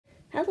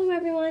Hello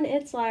everyone,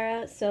 it's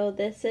Lara. So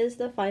this is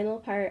the final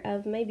part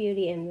of my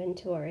beauty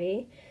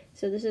inventory.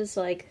 So this is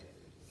like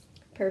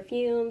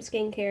perfume,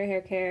 skincare,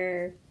 hair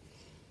care,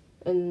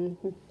 and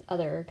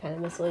other kind of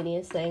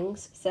miscellaneous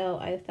things. So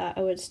I thought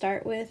I would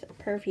start with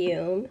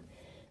perfume.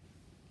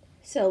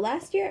 So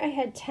last year I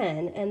had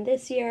 10 and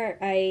this year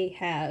I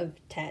have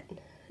 10.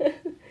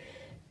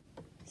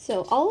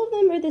 So all of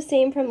them are the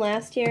same from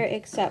last year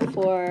except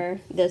for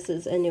this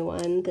is a new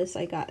one. This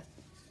I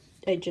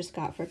just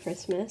got for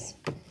Christmas.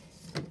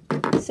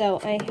 So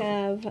I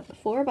have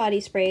 4 body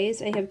sprays.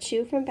 I have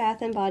 2 from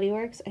Bath & Body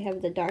Works. I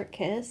have the Dark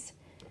Kiss,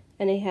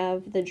 and I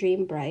have the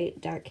Dream Bright.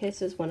 Dark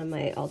Kiss is one of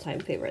my all-time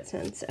favorite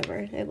scents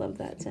ever. I love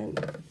that scent.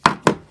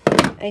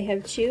 I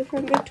have 2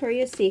 from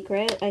Victoria's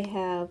Secret. I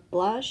have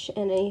Blush,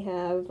 and I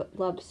have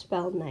Love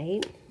Spell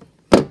Night.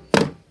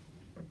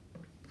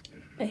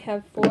 I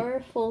have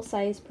 4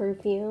 full-size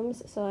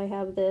perfumes. So I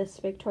have this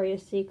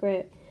Victoria's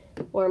Secret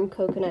Warm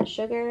Coconut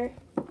Sugar.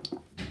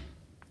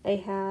 I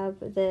have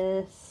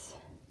this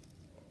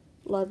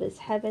Love is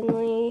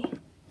Heavenly,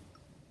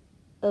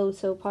 Oh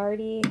So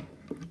Party,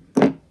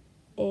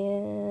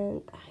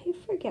 and I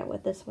forget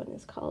what this one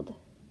is called.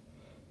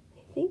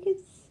 I think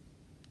is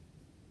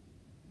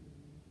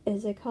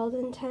it called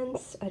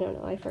Intense? I don't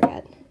know, I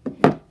forget.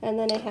 And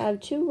then I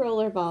have 2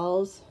 roller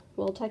balls,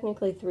 well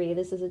technically 3,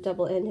 this is a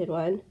double-ended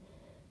one.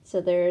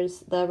 So there's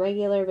the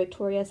regular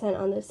Victoria scent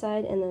on this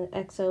side and the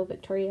XO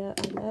Victoria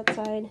on that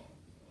side.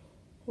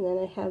 And then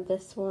I have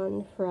this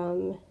one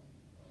from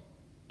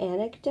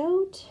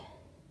Anecdote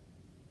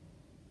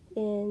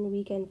in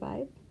Weekend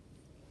Vibe.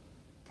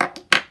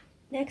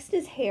 Next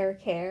is hair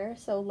care.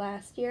 So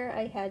last year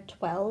I had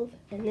 12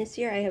 and this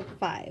year I have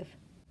 5.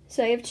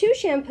 So I have 2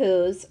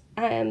 shampoos.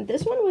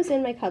 This one was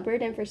in my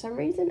cupboard and for some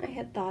reason I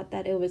had thought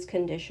that it was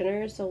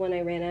conditioner, so when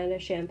I ran out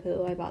of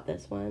shampoo I bought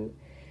this one.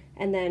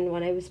 And then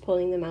when I was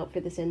pulling them out for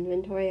this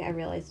inventory I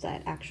realized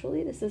that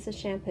actually this is a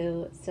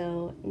shampoo,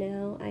 so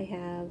now I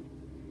have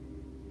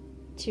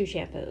 2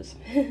 shampoos.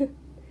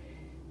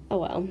 Oh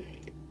well.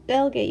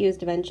 They'll get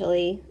used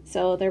eventually.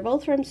 So they're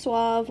both from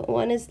Suave.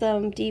 One is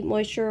the Deep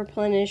Moisture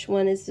Replenish.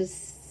 One is the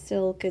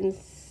Silk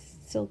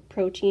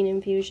Protein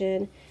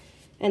Infusion.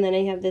 And then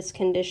I have this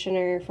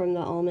conditioner from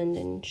the Almond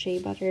and Shea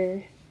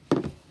Butter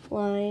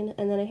line.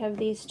 And then I have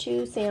these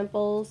 2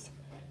 samples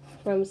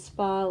from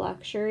Spa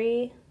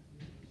Luxury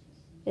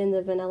in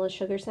the Vanilla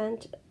Sugar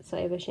scent. So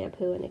I have a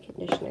shampoo and a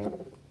conditioner.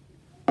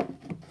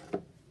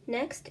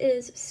 Next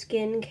is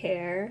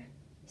skincare.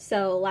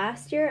 So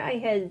last year I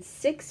had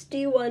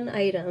 61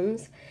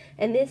 items,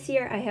 and this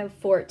year I have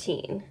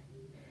 14.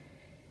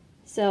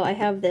 So I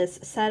have this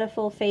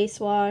Cetaphil face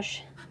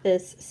wash,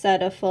 this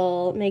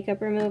Cetaphil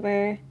makeup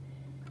remover,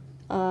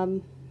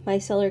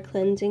 micellar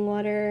cleansing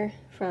water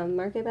from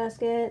Market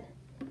Basket,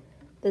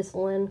 this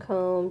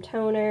Lancome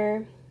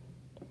toner,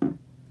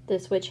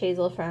 this Witch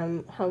Hazel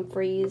from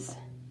Humphreys,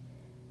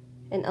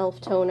 an e.l.f.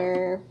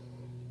 toner.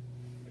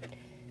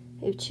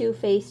 I have 2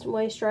 face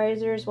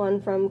moisturizers,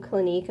 one from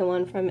Clinique and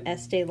one from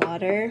Estee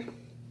Lauder.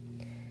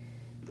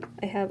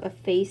 I have a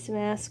face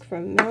mask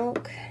from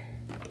Milk.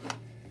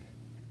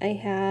 I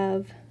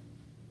have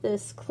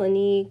this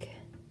Clinique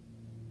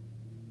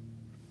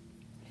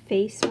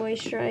face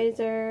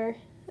moisturizer.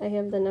 I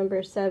have the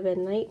number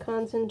 7 night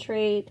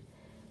concentrate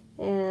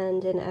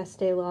and an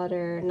Estee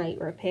Lauder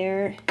night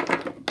repair.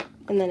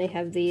 And then I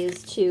have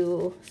these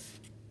 2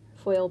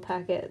 foil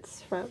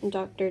packets from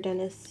Dr.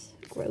 Dennis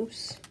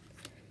Gross.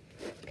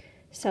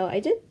 So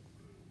I did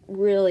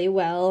really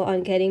well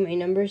on getting my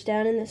numbers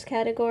down in this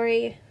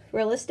category.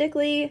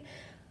 Realistically,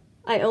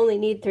 I only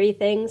need 3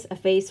 things: a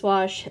face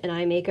wash, an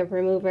eye makeup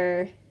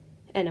remover,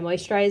 and a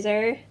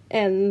moisturizer,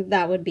 and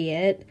that would be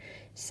it.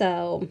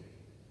 So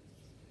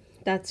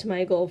that's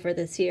my goal for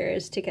this year,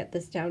 is to get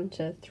this down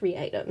to 3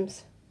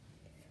 items.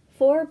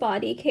 For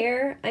body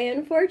care, I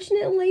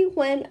unfortunately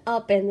went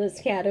up in this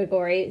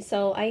category.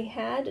 So I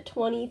had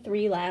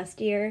 23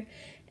 last year,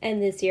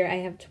 and this year I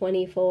have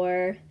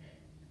 24.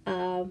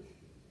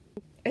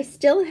 I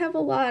still have a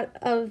lot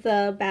of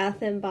the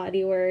Bath &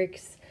 Body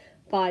Works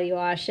body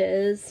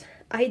washes.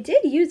 I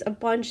did use a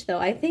bunch though.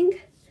 I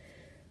think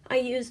I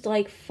used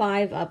like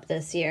 5 up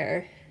this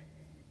year.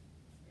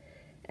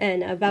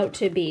 And about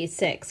to be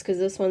 6 because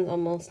this one's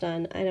almost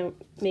done.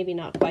 Maybe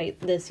not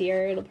quite this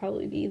year. It'll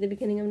probably be the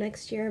beginning of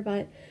next year,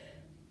 but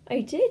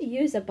I did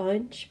use a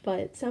bunch,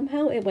 but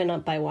somehow it went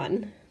up by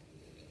 1.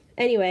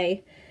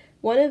 Anyway,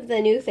 one of the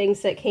new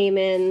things that came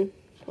in,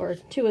 or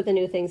 2 of the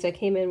new things that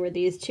came in, were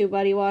these 2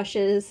 body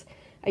washes.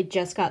 I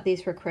just got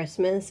these for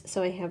Christmas.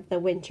 So I have the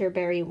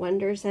Winterberry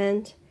Wonder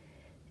scent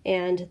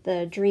and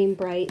the Dream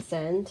Bright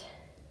scent.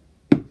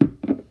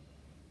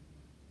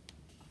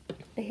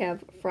 I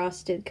have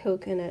Frosted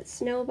Coconut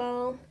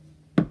Snowball,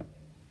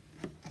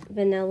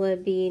 Vanilla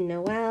Bean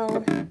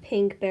Noel,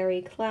 Pink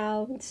Berry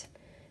Clouds,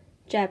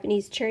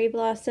 Japanese Cherry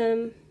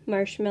Blossom,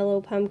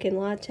 Marshmallow Pumpkin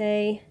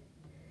Latte,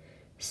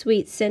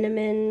 Sweet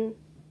Cinnamon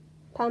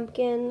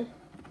Pumpkin,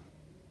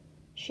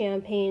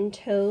 Champagne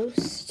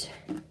Toast,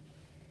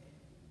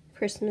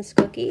 Christmas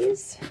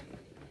Cookies,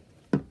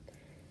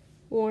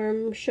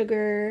 warm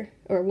sugar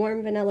or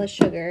warm vanilla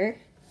sugar,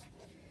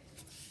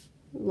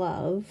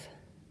 love,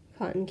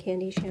 cotton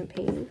candy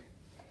champagne,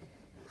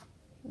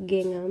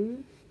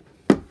 gingham,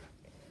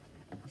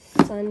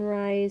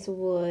 sunrise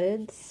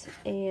woods,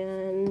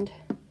 and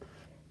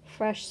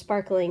fresh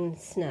sparkling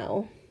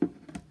snow.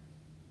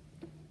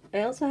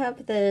 I also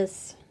have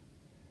this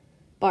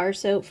bar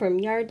soap from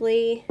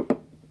Yardley.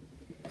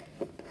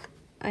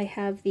 I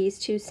have these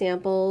two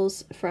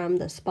samples from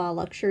the Spa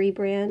Luxury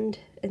brand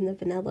in the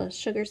vanilla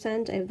sugar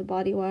scent. I have the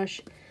body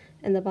wash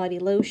and the body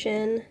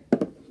lotion.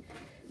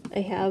 I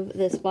have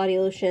this body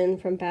lotion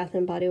from Bath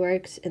 & Body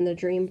Works in the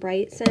Dream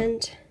Bright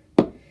scent.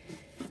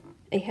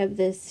 I have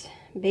this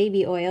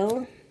baby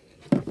oil.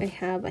 I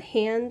have a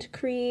hand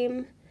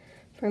cream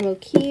from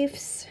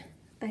O'Keeffe's.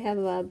 I have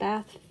a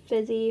bath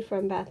fizzy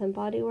from Bath &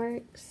 Body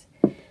Works.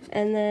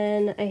 And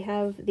then I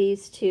have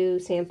these two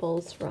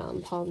samples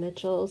from Paul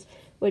Mitchell's,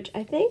 which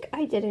I think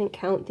I didn't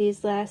count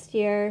these last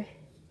year.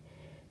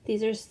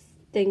 These are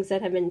things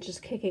that have been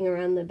just kicking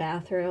around the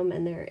bathroom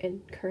and they're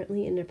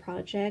currently in a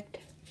project.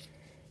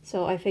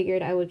 So I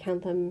figured I would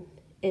count them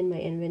in my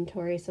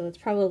inventory, so it's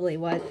probably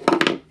what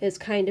is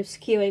kind of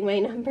skewing my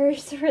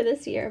numbers for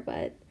this year,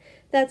 but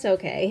that's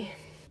okay.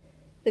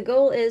 The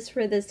goal is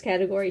for this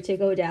category to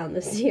go down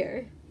this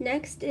year.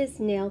 Next is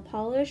nail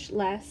polish.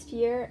 Last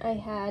year I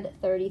had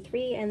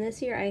 33 and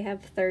this year I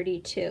have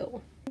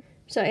 32.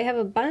 So I have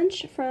a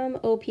bunch from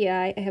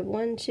OPI. I have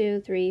 1,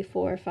 2, 3,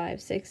 4,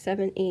 5, 6,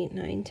 7, 8,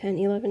 9, 10,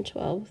 11,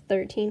 12,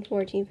 13,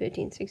 14,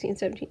 15, 16,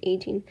 17,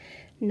 18,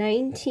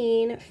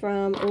 19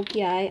 from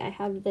OPI. I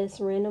have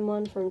this random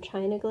one from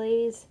China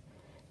Glaze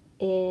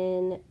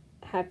in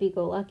Happy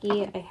Go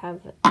Lucky. I have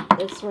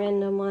this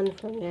random one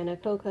from Nana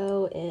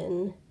Coco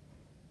in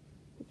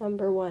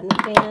number 1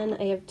 fan.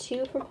 I have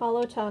 2 from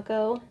Holo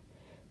Taco.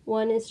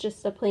 One is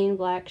just a plain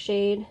black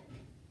shade,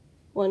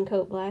 1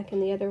 coat black,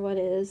 and the other one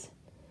is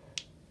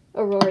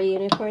Aurora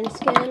Unicorn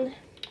Skin.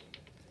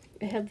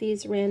 I have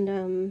these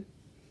random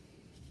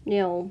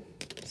nail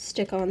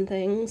stick-on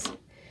things.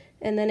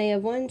 And then I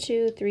have 1,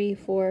 2, 3,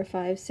 4,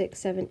 5, 6,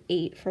 7,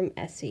 8 from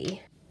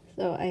Essie.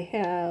 So I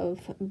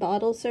have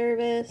Bottle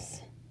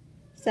Service,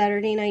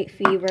 Saturday Night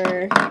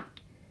Fever,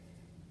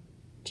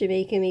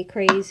 Jamaica Me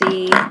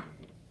Crazy,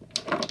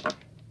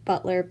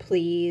 Butler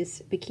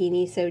Please,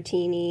 Bikini So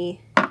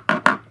Teeny,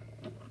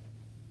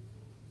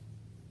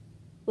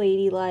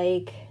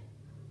 Ladylike,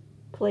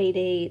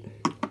 Playdate,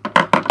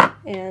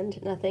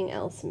 and Nothing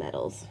Else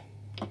Metals.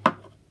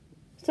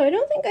 So I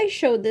don't think I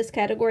showed this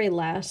category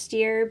last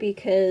year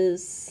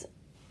because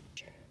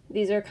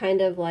these are kind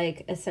of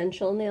like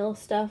essential nail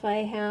stuff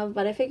I have,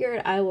 but I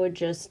figured I would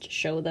just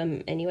show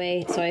them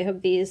anyway. So I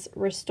have these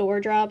Restore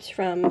Drops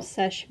from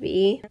Sesh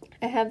V.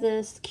 I have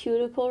this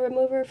cuticle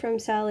remover from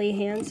Sally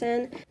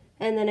Hansen,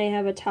 and then I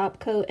have a top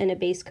coat and a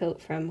base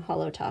coat from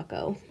Holo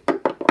Taco.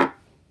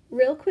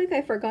 Real quick,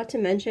 I forgot to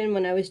mention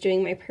when I was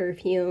doing my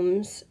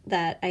perfumes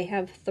that I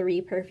have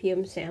 3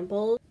 perfume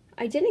samples.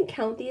 I didn't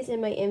count these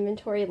in my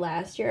inventory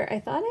last year. I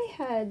thought I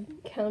had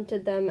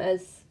counted them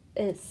as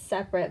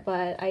separate,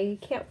 but I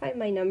can't find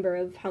my number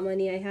of how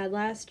many I had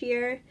last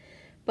year.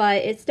 But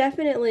it's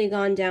definitely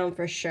gone down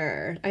for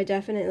sure. I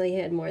definitely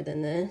had more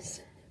than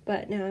this,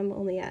 but now I'm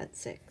only at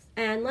 6.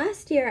 And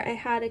last year I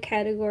had a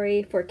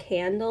category for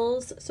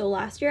candles. So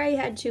last year I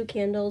had 2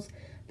 candles,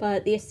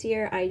 but this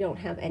year I don't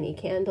have any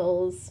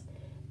candles.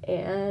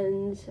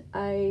 And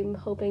I'm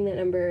hoping that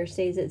number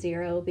stays at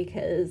 0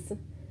 because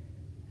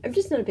I'm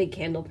just not a big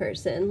candle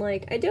person.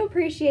 Like, I do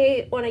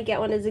appreciate when I get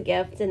one as a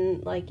gift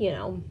and, like, you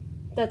know,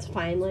 that's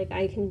fine. Like,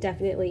 I can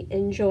definitely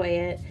enjoy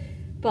it,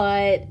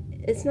 but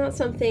it's not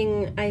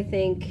something I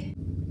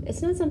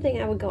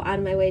would go out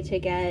of my way to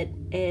get,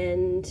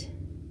 and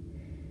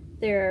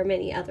there are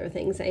many other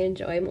things I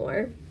enjoy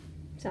more.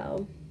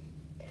 So,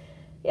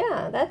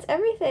 yeah, that's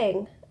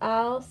everything.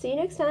 I'll see you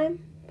next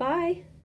time. Bye.